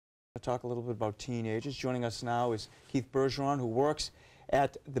Talk a little bit about teenagers. Joining us now is Keith Bergeron, who works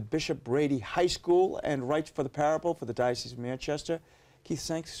at the Bishop Brady High School and writes for the Parable for the Diocese of Manchester. Keith,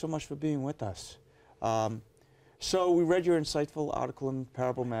 thanks so much for being with us. So we read your insightful article in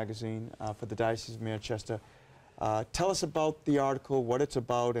Parable magazine for the Diocese of Manchester. Tell us about the article, what it's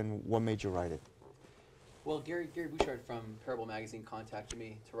about, and what made you write it. Well, Gary Bouchard from Parable magazine contacted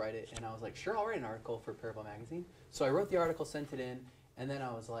me to write it, and I was like, sure, I'll write an article for Parable magazine. So I wrote the article, sent it in, and then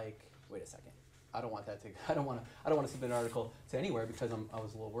I was like, wait a second, I don't want that to. I don't want to submit an article to anywhere because I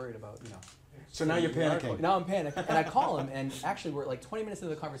was a little worried about, you know. So now you're panicking. Now I'm panicking, and I call him, and actually we're like 20 minutes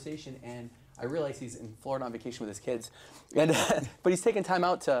into the conversation, and I realize he's in Florida on vacation with his kids, and but he's taking time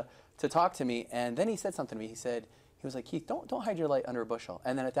out to talk to me, and then he said something to me. He was like, Keith, don't hide your light under a bushel.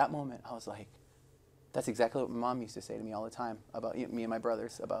 And then at that moment, I was like, that's exactly what my mom used to say to me all the time about me and my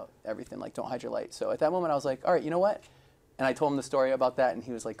brothers, about everything, like, don't hide your light. So at that moment, I was like, all right, you know what? And I told him the story about that, and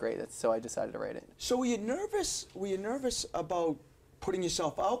he was like, great. So I decided to write it. So were you nervous? Were you nervous about putting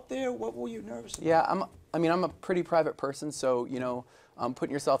yourself out there? What were you nervous about? Yeah, I'm a pretty private person, so, you know,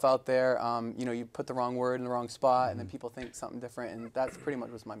 putting yourself out there, you know, you put the wrong word in the wrong spot, and then people think something different, and that's pretty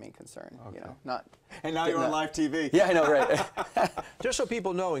much was my main concern, Okay. you know, not... And now you're on live TV. Yeah, I know, right. Just so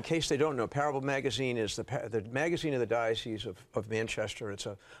people know, in case they don't know, Parable magazine is the magazine of the Diocese of Manchester. It's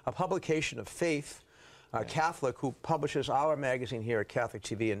a publication of faith, Catholic, who publishes our magazine here at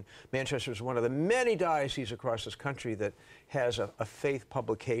CatholicTV, and Manchester is one of the many dioceses across this country that has a faith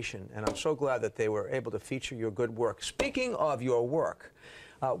publication, and I'm so glad that they were able to feature your good work. Speaking of your work,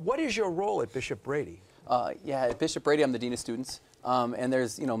 what is your role at Bishop Brady? Yeah, at Bishop Brady, I'm the Dean of Students, and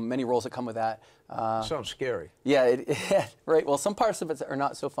there's, you know, many roles that come with that. Sounds scary. Yeah, right. Well, some parts of it are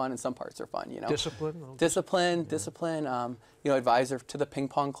not so fun, and some parts are fun, you know. Discipline? Discipline, you know, advisor to the ping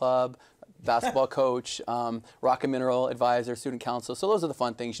pong club, basketball coach, rock and mineral advisor, student council. So those are the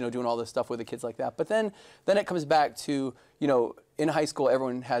fun things, you know, doing all this stuff with the kids like that. But then it comes back to, you know, in high school,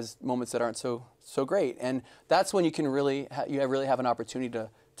 everyone has moments that aren't so great, and that's when you can really have an opportunity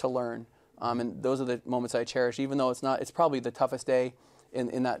to learn. And those are the moments I cherish, even though it's probably the toughest day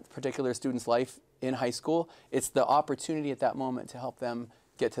in that particular student's life in high school. It's the opportunity at that moment to help them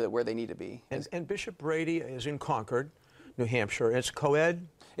get to where they need to be. And Bishop Brady is in Concord, New Hampshire. It's co-ed?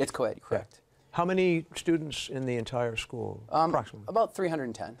 It's co-ed, correct. How many students in the entire school, approximately? About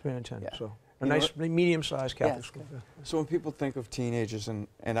 310. 310, Yeah. So a nice medium-sized Catholic school. Yeah. So when people think of teenagers, and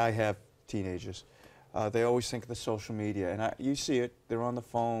I have teenagers, they always think of the social media, and you see it. They're on the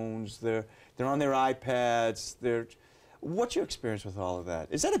phones. They're on their iPads. What's your experience with all of that?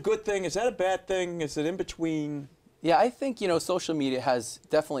 Is that a good thing? Is that a bad thing? Is it in between? Yeah, I think, you know, social media has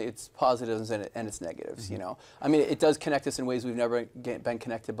definitely its positives and its negatives. You know, I mean, it does connect us in ways we've never been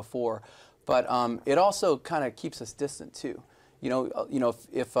connected before, but it also kind of keeps us distant too. You know,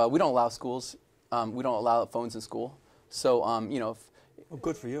 if we don't allow schools, we don't allow phones in school. So you know, Well,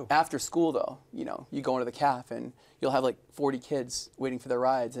 good for you. After school, though, you know, you go into the caf and you'll have like 40 kids waiting for their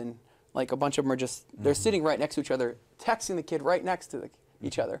rides, and like a bunch of them are just they're sitting right next to each other, texting the kid right next to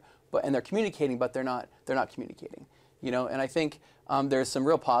each other, and they're communicating, but they're not communicating. You know, and I think there's some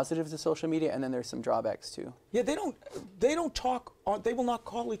real positives to social media, and then there's some drawbacks too. Yeah, they don't talk. They will not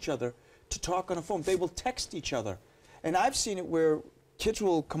call each other to talk on a phone. They will text each other, and I've seen it where kids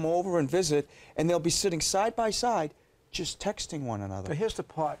will come over and visit, and they'll be sitting side by side, just texting one another. But here's the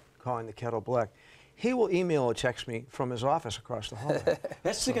pot calling the kettle black. He will email or text me from his office across the hallway.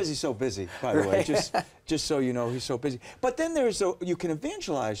 That's because he's so busy, by the way. Just so you know, he's so busy. But then you can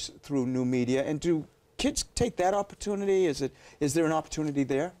evangelize through new media, and do kids take that opportunity? Is there an opportunity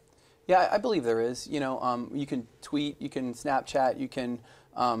there? Yeah, I believe there is. You know, you can tweet, you can Snapchat, you can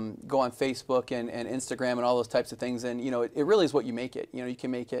go on Facebook and Instagram and all those types of things, and you know, it really is what you make it. You know, you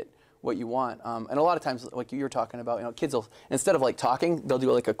can make it what you want. And a lot of times, like you were talking about, you know, kids will, instead of like talking, they'll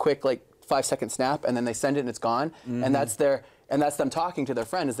do like a quick 5-second snap, and then they send it and it's gone, and that's them talking to their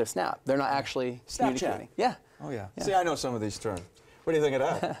friend as their snap. They're not actually communicating. Yeah. Oh yeah. See, I know some of these terms. What do you think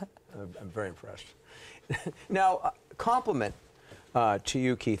of that? I'm very impressed. Now, compliment to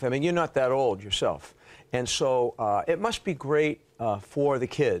you, Keith. I mean, you're not that old yourself, and so it must be great for the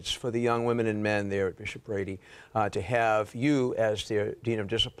kids, for the young women and men there at Bishop Brady, to have you as their Dean of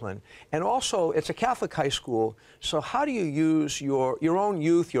Discipline. And also, it's a Catholic high school, so how do you use your own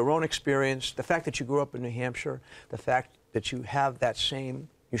youth, your own experience, the fact that you grew up in New Hampshire, the fact that you have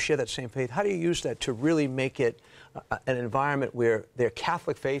you share that same faith, how do you use that to really make it an environment where their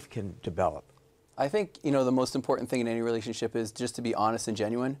Catholic faith can develop? I think, you know, the most important thing in any relationship is just to be honest and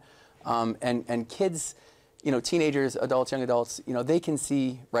genuine. And kids, you know, teenagers, adults, young adults, you know, they can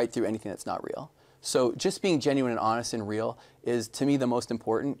see right through anything that's not real. So just being genuine and honest and real is, to me, the most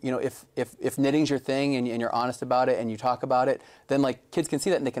important. You know, if knitting's your thing and you're honest about it and you talk about it, then like kids can see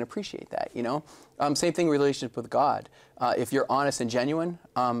that and they can appreciate that. You know, same thing in relationship with God. If you're honest and genuine,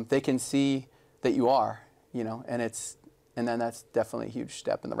 they can see that you are. You know, and then that's definitely a huge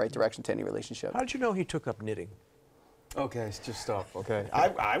step in the right direction to any relationship. How did you know he took up knitting? Okay, just stop. Okay,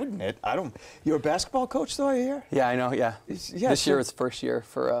 I would knit. I don't. You're a basketball coach, though, I hear? Yeah, I know. Yeah. Yeah, this year was first year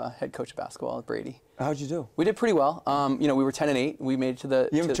for head coach of basketball at Brady. How'd you do? We did pretty well. You know, we were 10-8. We made it to the.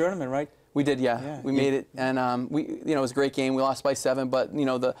 You have a tournament, right? We did, yeah. We made it, and you know, it was a great game. We lost by 7, but you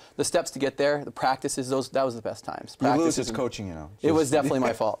know, the steps to get there, the practices, that was the best times. You lose as coaching, you know. It was definitely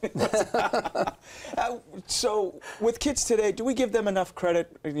my fault. So, with kids today, do we give them enough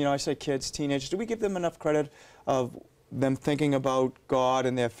credit? You know, I say kids, teenagers. Do we give them enough credit of them thinking about God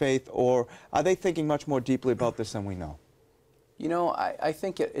and their faith, or are they thinking much more deeply about this than we know? You know, I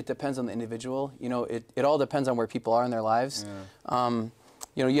think it depends on the individual. You know, it all depends on where people are in their lives. Yeah.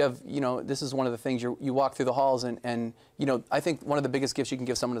 You know, this is one of the things you walk through the halls and, you know, I think one of the biggest gifts you can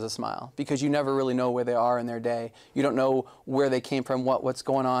give someone is a smile, because you never really know where they are in their day. You don't know where they came from, what's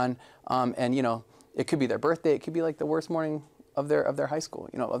going on, and, you know, it could be their birthday, it could be like the worst morning of their high school,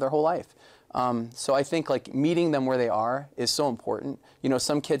 you know, of their whole life. So I think like meeting them where they are is so important. You know,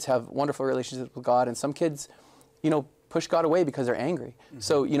 some kids have wonderful relationships with God, and some kids, you know, push God away because they're angry. Mm-hmm.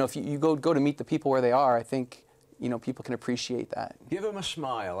 So, you know, if you go to meet the people where they are, I think, you know, people can appreciate that. Give them a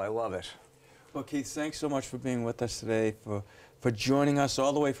smile. I love it. Well, Keith, thanks so much for being with us today, for joining us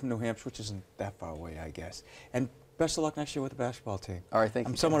all the way from New Hampshire, which isn't that far away, I guess. And best of luck next year with the basketball team. All right, thank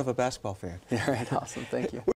you. I'm somewhat of a basketball fan. All right, awesome. Thank you.